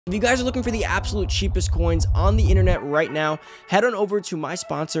If you guys are looking for the absolute cheapest coins on the internet right now, head on over to my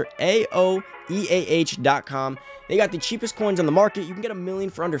sponsor, AOEAH.com. They got the cheapest coins on the market. You can get a million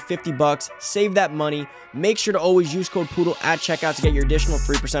for under 50 bucks. Save that money. Make sure to always use code Poodle at checkout to get your additional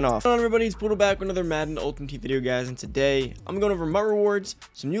 3% off. Hello everybody, it's Poodle back with another Madden Ultimate Team video, guys, and today I'm going over MUT rewards,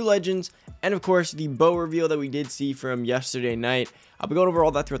 some new legends, and of course the bow reveal that we did see from yesterday night. I'll be going over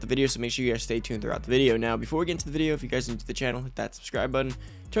all that throughout the video, so make sure you guys stay tuned throughout the video. Now, before we get into the video, if you guys are new to the channel, hit that subscribe button,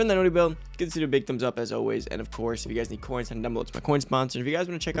 turn that notification bell, give this video a big thumbs up as always, and of course, if you guys need coins, head down below to my coin sponsor. If you guys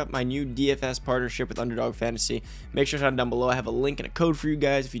want to check out my new DFS partnership with Underdog Fantasy, make sure to head down below. I have a link and a code for you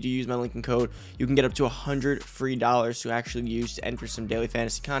guys. If you do use my link and code, you can get up to $100 free to actually use to enter some daily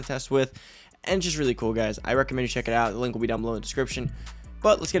fantasy contests with, and it's just really cool, guys. I recommend you check it out. The link will be down below in the description.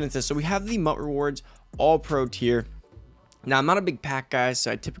 But let's get into this. So we have the MUT rewards all pro tier. Now, I'm not a big pack guy,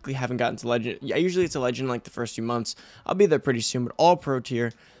 so I typically haven't gotten to legend. Yeah, usually it's a legend like the first few months. I'll be there pretty soon, but all pro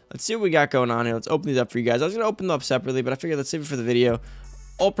tier. Let's see what we got going on here. Let's open these up for you guys. I was going to open them up separately, but I figured let's save it for the video.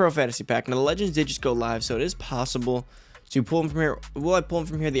 All pro fantasy pack. Now, the legends did just go live, so it is possible to pull them from here. Will I pull them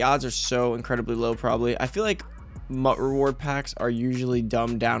from here? The odds are so incredibly low, probably. I feel like MUT reward packs are usually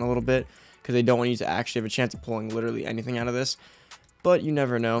dumbed down a little bit because they don't want you to actually have a chance of pulling literally anything out of this, but you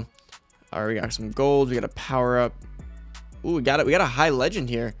never know. All right, we got some gold. We got a power up. Ooh, we got it. We got a high legend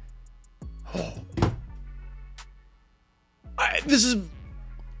here. Oh. I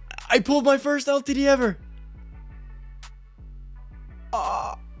pulled my first LTD ever.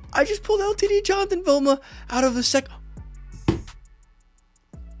 I just pulled LTD Jonathan Vilma out of the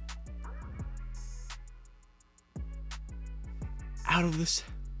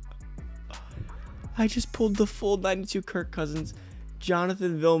I just pulled the full 92 Kirk Cousins,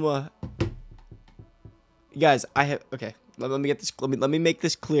 Jonathan Vilma. Guys, okay. Let me get this. Let me make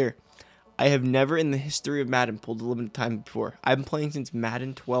this clear. I have never in the history of Madden pulled a limited time before. I've been playing since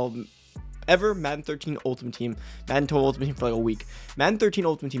Madden 12, Madden 13 Ultimate Team, Madden 12 Ultimate Team for like a week. Madden 13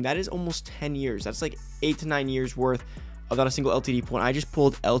 Ultimate Team, that is almost 10 years. That's like 8 to 9 years worth of not a single LTD pull. And I just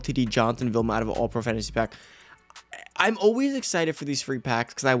pulled LTD Jonathan Vilma out of an All Pro Fantasy pack. I'm always excited for these free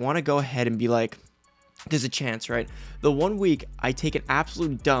packs because I want to go ahead and be like, there's a chance, right? The 1 week I take an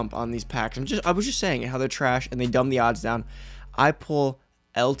absolute dump on these packs. I was just saying how they're trash and they dumb the odds down. I pull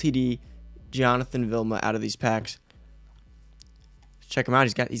LTD Jonathan Vilma out of these packs. Check him out.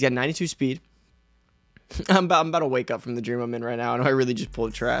 He's got 92 speed. I'm about to wake up from the dream I'm in right now. I know I really just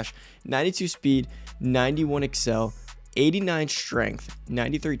pulled trash. 92 speed, 91 excel, 89 strength,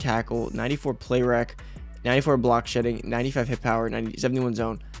 93 tackle, 94 play rec, 94 block shedding, 95 hit power, 71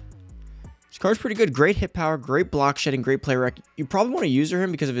 zone. This card's pretty good. Great hit power, great block shedding, great play rec. You probably want to user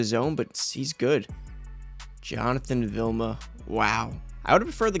him because of his zone, but he's good. Jonathan Vilma. Wow. I would have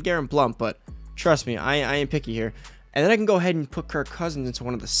preferred the Ltd Blount, but trust me, I ain't picky here. And then I can go ahead and put Kirk Cousins into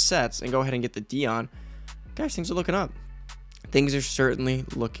one of the sets and go ahead and get the Dion. Guys, things are looking up. Things are certainly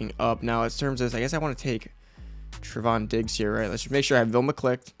looking up. Now, in terms of this, I guess I want to take Trevon Diggs here, right? Let's just make sure I have Vilma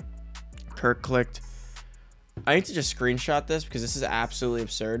clicked, Kirk clicked. I need to just screenshot this because this is absolutely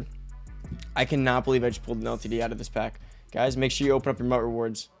absurd. I cannot believe I just pulled an LTD out of this pack. Guys, make sure you open up your MUT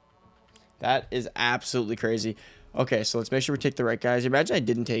rewards. That is absolutely crazy. Okay, so let's make sure we take the right guys. Imagine I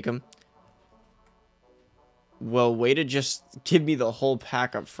didn't take them. Well, way to just give me the whole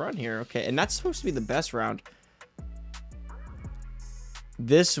pack up front here. Okay, and that's supposed to be the best round.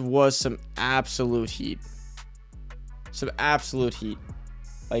 This was some absolute heat. Some absolute heat.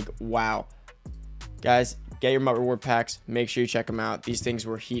 Like, wow. Guys, get your MUT reward packs. Make sure you check them out. These things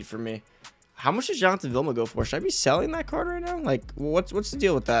were heat for me. How much does Jonathan Vilma go for? Should I be selling that card right now? Like, what's the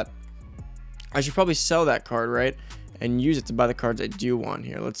deal with that? I should probably sell that card, right? And use it to buy the cards I do want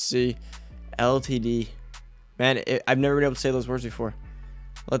here. Let's see. LTD. Man, I've never been able to say those words before.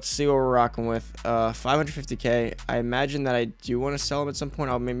 Let's see what we're rocking with. 550K. I imagine that I do want to sell him at some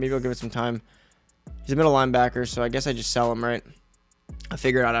point. Maybe I'll give it some time. He's a middle linebacker, so I guess I just sell him, right? I'll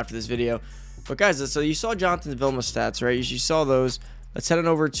figure it out after this video. But guys, so you saw Jonathan Vilma stats, right? You saw those. Let's head on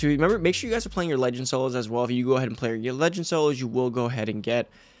over to, remember, make sure you guys are playing your legend solos as well. If you go ahead and play your legend solos, you will go ahead and get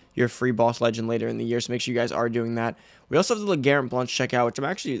your free boss legend later in the year. So make sure you guys are doing that. We also have the Ltd Blount to check out, which I'm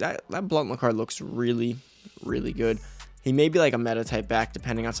actually, that Blount card looks really, really good. He may be like a meta type back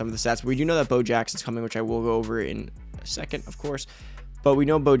depending on some of the stats. But we do know that Bo Jackson's coming, which I will go over in a second, of course. But we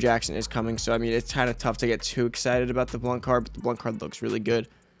know Bo Jackson is coming. So, I mean, it's kind of tough to get too excited about the Blount card. But the Blount card looks really good.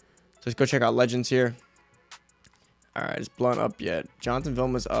 So let's go check out legends here. All right, is Blount up yet? Jonathan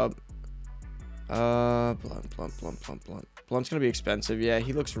Vilma's up. Blount. Blount's gonna be expensive. Yeah,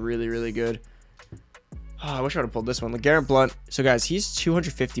 he looks really, really good. Oh, I wish I would have pulled this one. Ltd Blount. So, guys, he's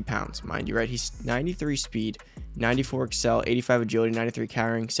 250 pounds, mind you, right? He's 93 speed, 94 excel, 85 agility, 93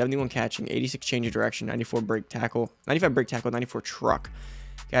 carrying, 71 catching, 86 change of direction, 94 break tackle, 95 break tackle, 94 truck.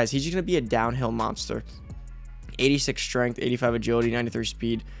 Guys, he's just going to be a downhill monster. 86 strength, 85 agility, 93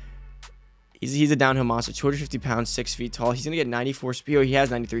 speed. He's a downhill monster, 250 pounds, 6 feet tall. He's going to get 94 speed. Oh, he has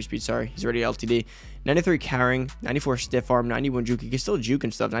 93 speed, sorry. He's already LTD. 93 carrying, 94 stiff arm, 91 juke. He can still juke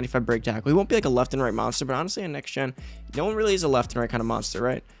and stuff, 95 break tackle. He won't be like a left and right monster, but honestly, on next gen, no one really is a left and right kind of monster,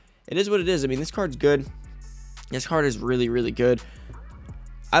 right? It is what it is. I mean, this card's good. This card is really, really good.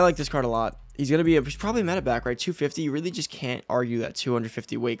 I like this card a lot. He's probably meta back, right? 250. You really just can't argue that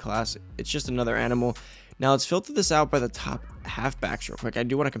 250 weight class. It's just another animal. Now, let's filter this out by the top halfbacks real quick. I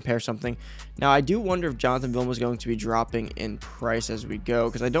do want to compare something. Now, I do wonder if Jonathan Vilma is going to be dropping in price as we go,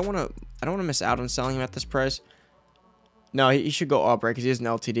 because I don't want to miss out on selling him at this price. No, he should go up, right? Because he is an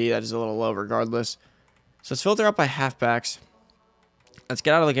LTD. That is a little low regardless. So let's filter out by halfbacks. Let's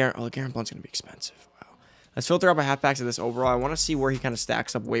get out of Ltd. Oh, Ltd Blount's going to be expensive. Wow. Let's filter out by halfbacks of this overall. I want to see where he kind of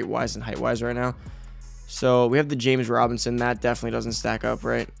stacks up weight-wise and height-wise right now. So we have the James Robinson. That definitely doesn't stack up,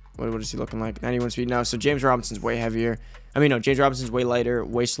 right? What is he looking like? 91 speed. No, so James Robinson's way heavier. I mean, no, James Robinson's way lighter,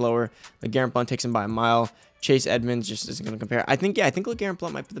 way slower. Ltd Blount takes him by a mile. Chase Edmonds just isn't going to compare. I think Ltd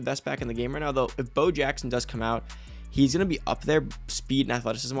Blount might be the best back in the game right now, though. If Bo Jackson does come out, he's going to be up there speed and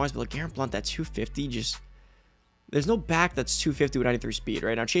athleticism-wise, but Ltd Blount, that 250 just... There's no back that's 250 with 93 speed,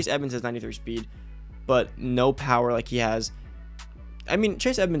 right? Now, Chase Edmonds has 93 speed, but no power like he has. I mean,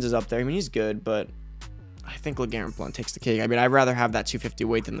 Chase Edmonds is up there. I mean, he's good, but... I think Ltd Blount takes the cake. I mean, I'd rather have that 250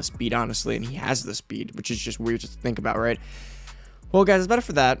 weight than the speed, honestly, and he has the speed, which is just weird to think about, right? Well, guys, that's about it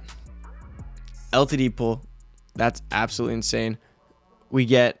for that. LTD pull. That's absolutely insane. We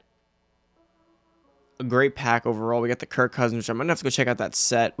get a great pack overall. We got the Kirk Cousins, which I'm going to have to go check out that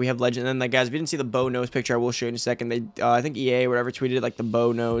set. We have Legend. And then, guys, if you didn't see the Bo nose picture, I will show you in a second. They, I think EA or whatever tweeted like the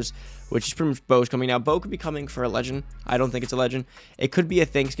Bo nose, which is pretty much Bo's coming out. Bo could be coming for a Legend. I don't think it's a Legend. It could be a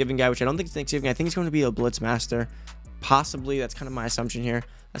Thanksgiving guy, which I don't think it's Thanksgiving. I think it's going to be a Blitz Master. Possibly. That's kind of my assumption here.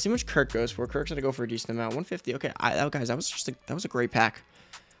 Let's see how much Kirk goes for. Kirk's going to go for a decent amount. 150. Okay, guys, that was a great pack.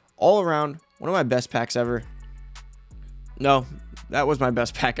 All around, one of my best packs ever. No, that was my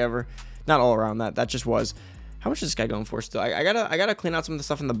best pack ever. Not all around that. That just was. How much is this guy going for still? I gotta clean out some of the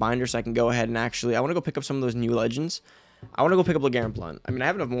stuff in the binder so I can go ahead and actually... I want to go pick up some of those new Legends. I want to go pick up Ltd Blount. I mean, I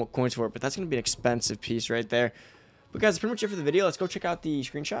have enough more coins for it, but that's going to be an expensive piece right there. But guys, that's pretty much it for the video. Let's go check out the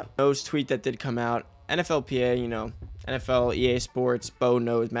screenshot. Nose tweet that did come out. NFLPA, you know, NFL, EA Sports, Bo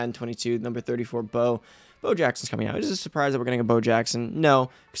knows, Madden 22, number 34, Bo. Bo Jackson's coming out. Is it a surprise that we're getting a Bo Jackson? No.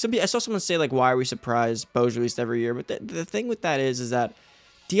 I saw someone say, like, why are we surprised Bo's released every year? But the thing with that is that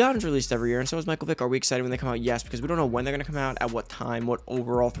Deion's released every year, and so is Michael Vick. Are we excited when they come out? Yes, because we don't know when they're going to come out, at what time, what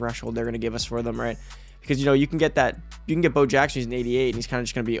overall threshold they're going to give us for them, right? Because, you know, you can get Bo Jackson, he's an 88, and he's kind of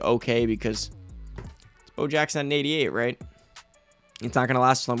just going to be okay because it's Bo Jackson at an 88, right? It's not going to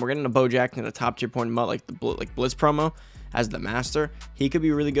last long. We're getting a Bo Jackson in a top tier point MUT like the Blitz promo as the master. He could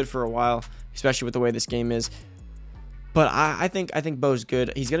be really good for a while, especially with the way this game is. But I think Bo's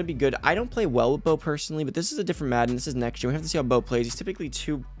good. He's going to be good. I don't play well with Bo personally, but this is a different Madden. This is next year. We have to see how Bo plays. He's typically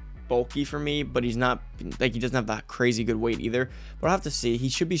too bulky for me, but he's not, like, he doesn't have that crazy good weight either. But I'll have to see. He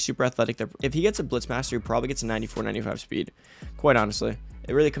should be super athletic. If he gets a Blitz Master, he probably gets a 94, 95 speed. Quite honestly.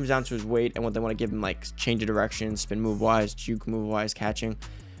 It really comes down to his weight and what they want to give him, like, change of direction, spin move-wise, juke move-wise, catching.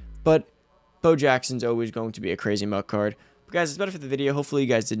 But Bo Jackson's always going to be a crazy MUT card. Guys, that's about it for the video. Hopefully you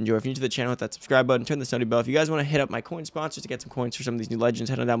guys did enjoy. If you're new to the channel, hit that subscribe button, turn the notification bell. If you guys want to hit up my coin sponsors to get some coins for some of these new Legends,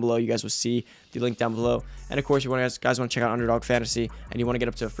 head on down below. You guys will see the link down below. And of course, if you guys want to check out Underdog Fantasy and you want to get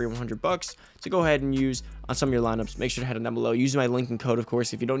up to a free 100 bucks to go ahead and use on some of your lineups, make sure to head on down below. Use my link and code, of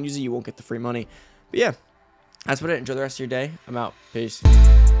course. If you don't use it, you won't get the free money. But yeah, that's about it. Enjoy the rest of your day. I'm out. Peace.